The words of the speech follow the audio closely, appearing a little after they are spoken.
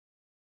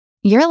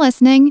You're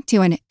listening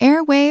to an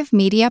Airwave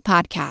Media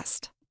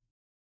Podcast.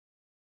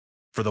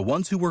 For the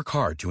ones who work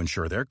hard to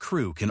ensure their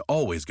crew can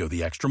always go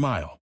the extra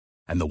mile,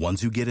 and the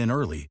ones who get in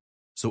early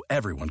so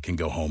everyone can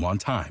go home on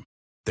time,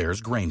 there's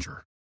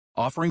Grainger,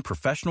 offering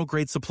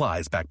professional-grade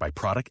supplies backed by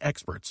product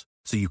experts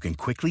so you can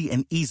quickly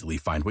and easily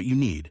find what you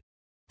need.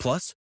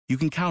 Plus, you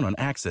can count on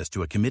access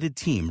to a committed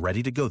team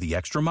ready to go the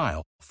extra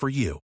mile for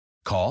you.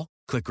 Call,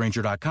 click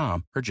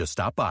Grainger.com, or just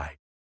stop by.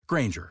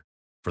 Grainger,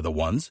 for the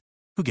ones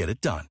who get it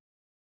done.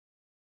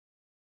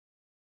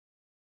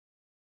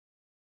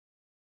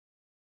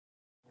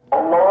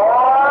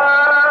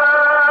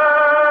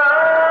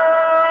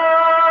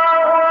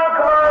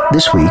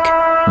 This week,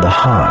 the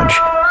Hajj,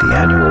 the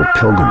annual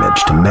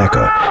pilgrimage to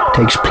Mecca,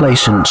 takes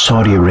place in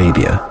Saudi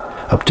Arabia.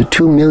 Up to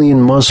 2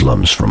 million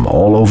Muslims from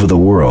all over the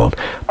world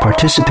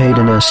participate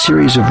in a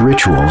series of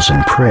rituals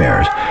and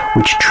prayers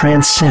which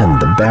transcend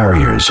the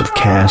barriers of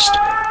caste,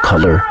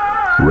 color,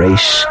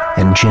 race,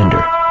 and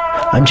gender.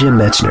 I'm Jim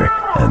Metzner,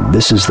 and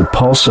this is the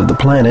Pulse of the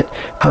Planet.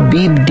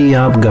 Habib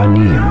Diab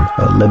Ghanim,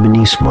 a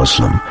Lebanese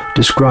Muslim,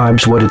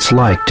 describes what it's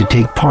like to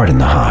take part in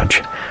the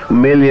Hajj.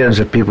 Millions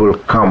of people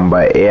come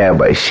by air,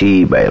 by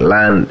sea, by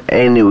land,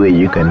 any way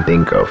you can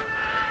think of.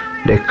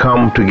 They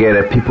come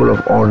together, people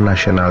of all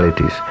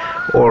nationalities,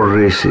 all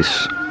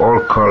races, all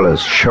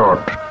colors,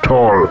 short,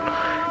 tall.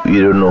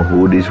 You don't know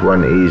who this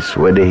one is,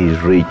 whether he's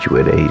rich,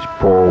 whether he's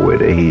poor,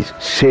 whether he's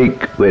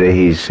sick, whether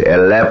he's a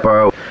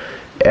leper.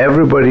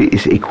 Everybody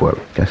is equal.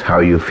 That's how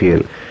you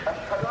feel.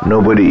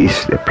 Nobody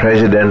is a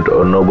president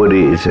or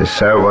nobody is a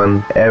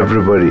servant.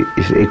 Everybody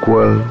is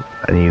equal,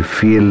 and you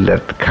feel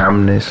that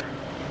calmness.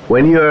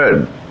 When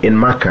you're in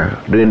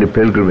Mecca doing the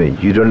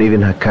pilgrimage, you don't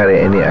even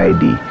carry any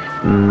ID.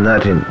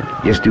 Nothing.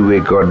 Just the way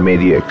God made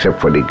you, except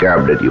for the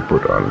garb that you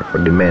put on for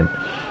the men.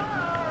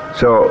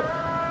 So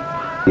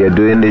you're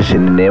doing this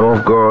in the name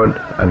of God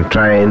and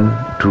trying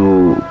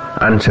to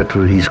answer to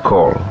His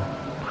call.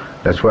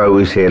 That's why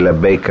we say,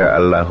 Labbaika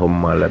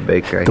Allahumma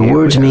Labbaika. The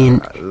words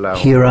mean,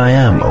 here I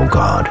am, O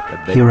God,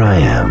 here I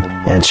am,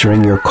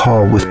 answering your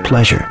call with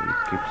pleasure.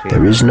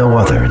 There is no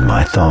other in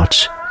my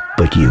thoughts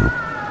but you.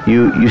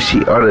 You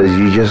see others,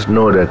 you just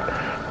know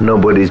that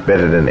nobody's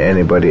better than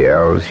anybody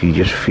else. You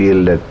just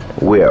feel that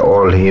we are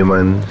all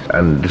humans,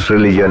 and this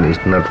religion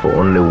is not for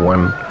only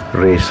one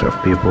race of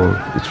people,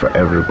 it's for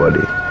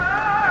everybody.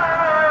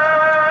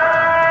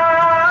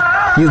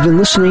 You've been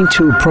listening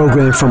to a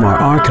program from our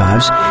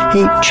archives.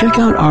 Hey, check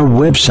out our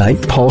website,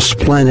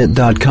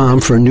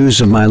 pulseplanet.com, for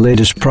news of my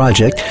latest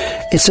project.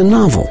 It's a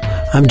novel.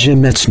 I'm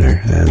Jim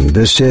Metzner, and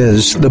this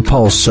is The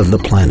Pulse of the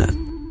Planet.